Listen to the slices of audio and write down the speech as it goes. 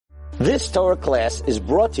This Torah class is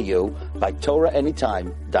brought to you by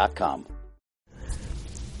TorahAnytime.com.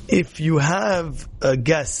 If you have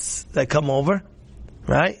guests that come over,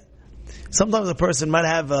 right? Sometimes a person might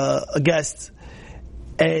have a guest,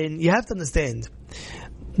 and you have to understand,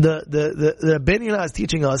 the Ben Yonah is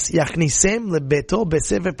teaching us, Yachnisem lebeto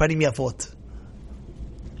besefer panim yafot.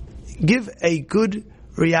 Give a good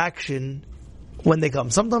reaction when they come.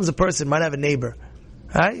 Sometimes a person might have a neighbor,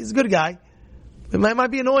 right? He's a good guy. It might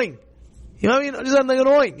be annoying. You know what I mean? Just something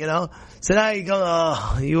annoying, you know? So now you go,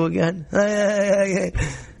 oh, you again?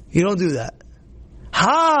 You don't do that.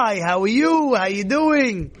 Hi, how are you? How you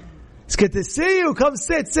doing? It's good to see you. Come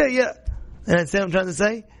sit, yeah. And that's what I'm trying to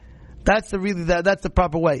say? That's the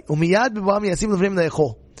proper way.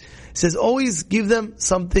 It says always give them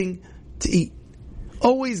something to eat.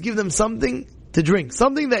 Always give them something to drink.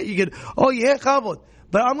 Something that you could, oh yeah, chavod.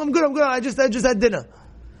 But I'm good. I just had dinner.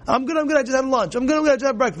 I'm good. I just had lunch. I'm good. I just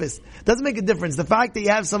had breakfast. Doesn't make a difference. The fact that you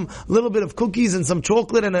have some little bit of cookies and some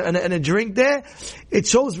chocolate and a drink there, it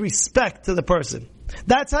shows respect to the person.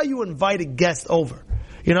 That's how you invite a guest over.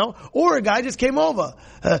 You know? Or a guy just came over.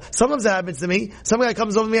 Sometimes that happens to me. Some guy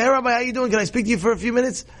comes over to me, hey Rabbi, how you doing? Can I speak to you for a few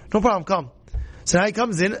minutes? No problem, come. So now he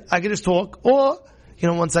comes in, I can just talk. Or,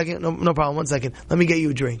 1 second, no problem, 1 second. Let me get you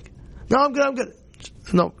a drink. No, I'm good.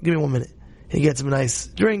 No, give me 1 minute. He gets him a nice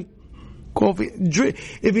drink. Coffee.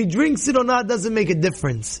 If he drinks it or not doesn't make a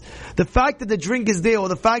difference. The fact that the drink is there, or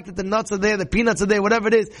the fact that the nuts are there, the peanuts are there, whatever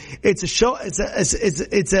it is, it's a show. It's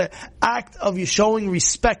a act of you showing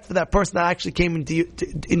respect for that person that actually came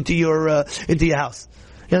into your house.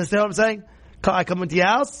 You understand what I'm saying? I come into your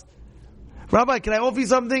house, Rabbi, can I offer you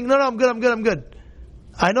something? No, I'm good.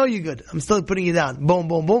 I know you're good. I'm still putting you down. Boom,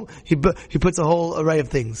 boom, boom. He puts a whole array of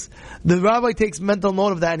things. The rabbi takes mental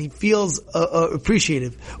note of that, and he feels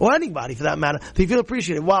appreciative. Or anybody, for that matter. They feel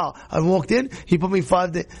appreciative. Wow, I walked in, he put me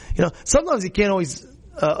 5 days. Sometimes you can't always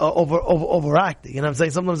overact it. You know what I'm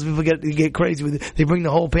saying? Sometimes people get crazy with it. They bring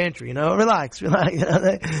the whole pantry. Relax. 1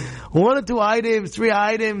 or 2 items, 3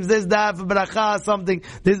 items, this, that, for beracha, something.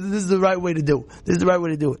 This is the right way to do. This is the right way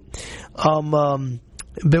to do it.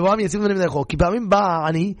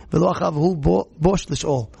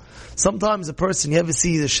 Sometimes a person, you ever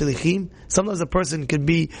see the shlichim? Sometimes a person could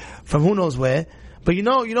be from who knows where, but you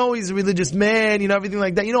know he's a religious man, everything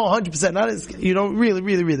like that. 100%, not his,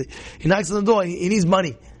 really. He knocks on the door, he needs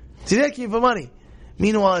money. So he's asking for money.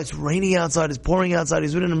 Meanwhile, it's raining outside, it's pouring outside,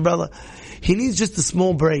 he's with an umbrella. He needs just a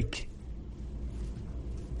small break.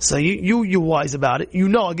 So you're wise about it.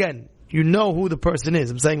 Again, you know who the person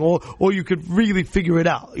is. I'm saying, or you could really figure it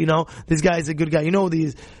out. This guy's a good guy.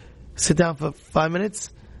 These. Sit down for 5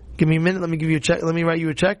 minutes. Give me a minute. Let me give you a check. Let me write you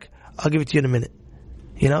a check. I'll give it to you in a minute.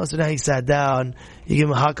 So now he sat down. You give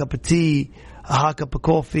him a hot cup of tea, a hot cup of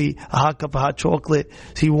coffee, a hot cup of hot chocolate.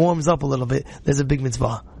 So he warms up a little bit. There's a big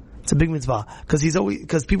mitzvah. It's a big mitzvah.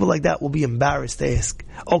 Because people like that will be embarrassed to ask,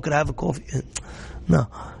 oh, could I have a coffee? No.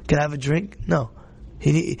 Could I have a drink? No.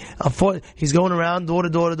 He's going around door to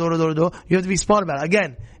door. You have to be smart about it.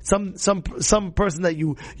 Again, some person that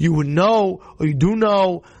you would know, or you do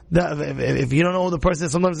know, that if you don't know who the person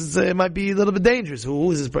is, sometimes it might be a little bit dangerous. Who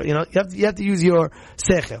is this person? You have to use your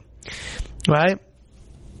seichel, right?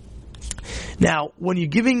 Now, when you're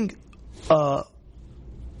giving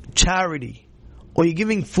charity, or you're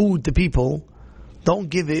giving food to people, don't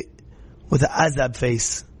give it with an azab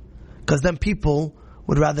face, because then people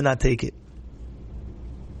would rather not take it.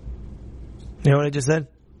 You know what I just said?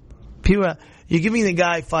 You're giving the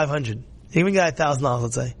guy $500. You're giving the guy $1,000,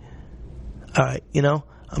 let's say. All right,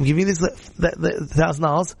 I'm giving you this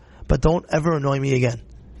 $1,000, but don't ever annoy me again.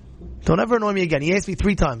 Don't ever annoy me again. He asked me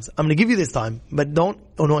 3 times. I'm going to give you this time, but don't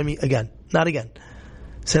annoy me again. Not again.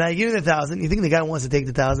 So now you give me the 1,000. You think the guy wants to take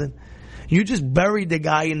the 1,000? You just buried the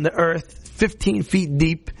guy in the earth 15 feet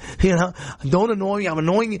deep. Don't annoy me. I'm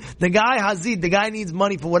annoying you. The guy Hazid, the guy needs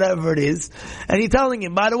money for whatever it is. And you're telling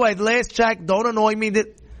him, by the way, the last check, don't annoy me.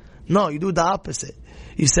 No, you do the opposite.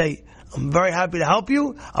 You say, I'm very happy to help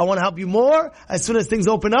you. I want to help you more. As soon as things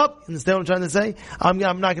open up, understand what I'm trying to say? I'm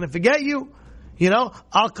not going to forget you.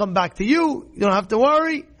 I'll come back to you. You don't have to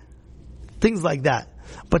worry. Things like that.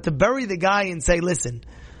 But to bury the guy and say, listen,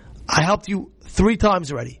 I helped you 3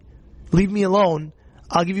 times already. Leave me alone.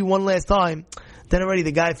 I'll give you one last time. Then already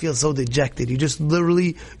the guy feels so dejected. You just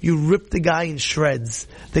literally, you rip the guy in shreds.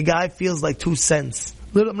 The guy feels like 2 cents.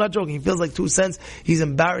 I'm not joking. He feels like 2 cents. He's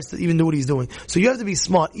embarrassed to even do what he's doing. So you have to be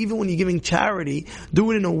smart. Even when you're giving charity,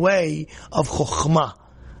 do it in a way of chokhmah.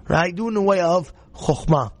 Right? Do it in a way of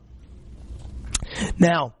chokhmah.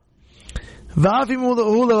 Now, ואף אם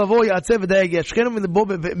הוא לבוא יעצב ודייג ישכנו מלבו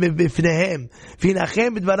בפניהם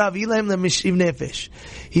וינחם בדבריו יהיה להם למשיב נפש.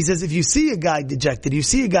 He says if you see a guy dejected, you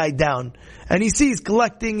see a guy down, and he sees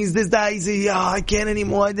collecting, he's this guy, he's I can't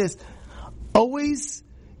anymore like this, always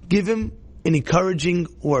give him an encouraging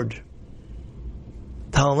word.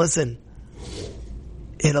 Tell him, listen,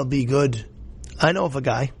 it'll be good. I know of a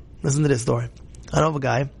guy, listen to this story. I know of a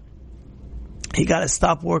guy, he got a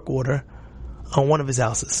stop work order on one of his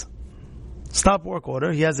houses. Stop work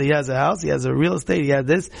order. He has a house. He has a real estate. He has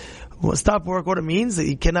this. What stop work order means that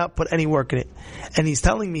he cannot put any work in it. And he's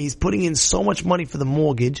telling me he's putting in so much money for the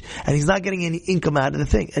mortgage, and he's not getting any income out of the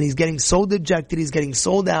thing. And he's getting so dejected. He's getting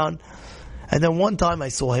so down. And then one time I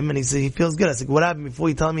saw him, and he said he feels good. I said, "What happened?" Before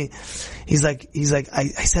you tell me, he's like,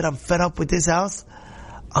 I said, I'm fed up with this house.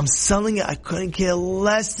 I'm selling it. I couldn't care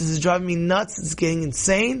less. This is driving me nuts. It's getting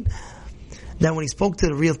insane. Then when he spoke to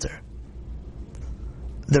the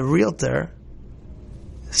realtor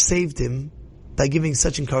saved him by giving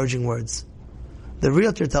such encouraging words. The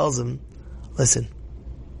realtor tells him, listen,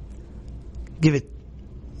 give it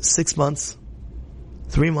 6 months,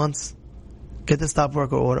 3 months, get the stop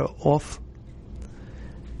work order off,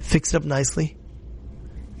 fix it up nicely,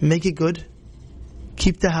 make it good,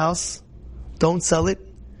 keep the house, don't sell it,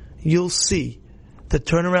 you'll see. The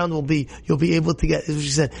turnaround will be, you'll be able to get, as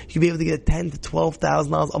she said, you'll be able to get $10,000 to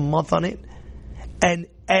 $12,000 a month on it, and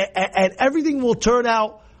everything will turn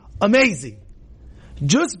out amazing.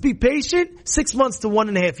 Just be patient. 6 months to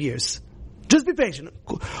 1.5 years. Just be patient.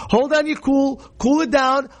 Hold on your cool it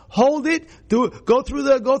down, hold it, go through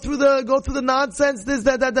the nonsense, this,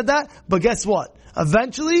 that. But guess what?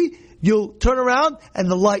 Eventually, you'll turn around and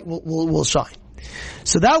the light will shine.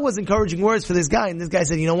 So that was encouraging words for this guy, and this guy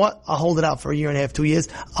said, you know what? I'll hold it out for 1.5 years, 2 years.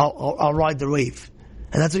 I'll ride the wave.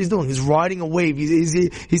 And that's what he's doing. He's riding a wave.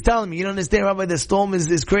 He's telling me, you don't understand, Rabbi, the storm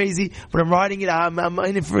is crazy, but I'm riding it. I'm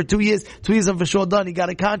in it for 2 years. 2 years I'm for sure done. He got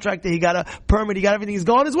a contractor, he got a permit, he got everything. He's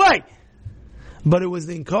going his way. But it was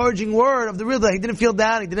the encouraging word of the realtor. He didn't feel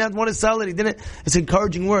down. He didn't want to sell it. It's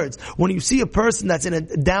encouraging words. When you see a person that's in a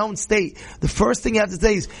down state, the first thing you have to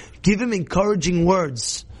say is, give him encouraging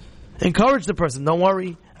words. Encourage the person. Don't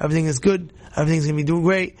worry. Everything is good. Everything's going to be doing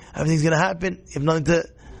great. Everything's going to happen. You have nothing to...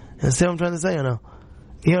 You understand what I'm trying to say or no?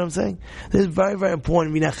 You know what I'm saying? This is very, very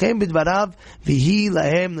important. Vinachem b'dvarav v'hi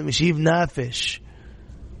lahem l'mishiv nafesh.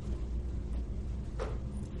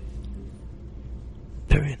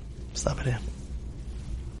 Period. Stop it here.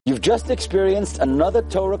 You've just experienced another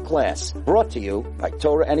Torah class brought to you by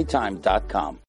TorahAnytime.com.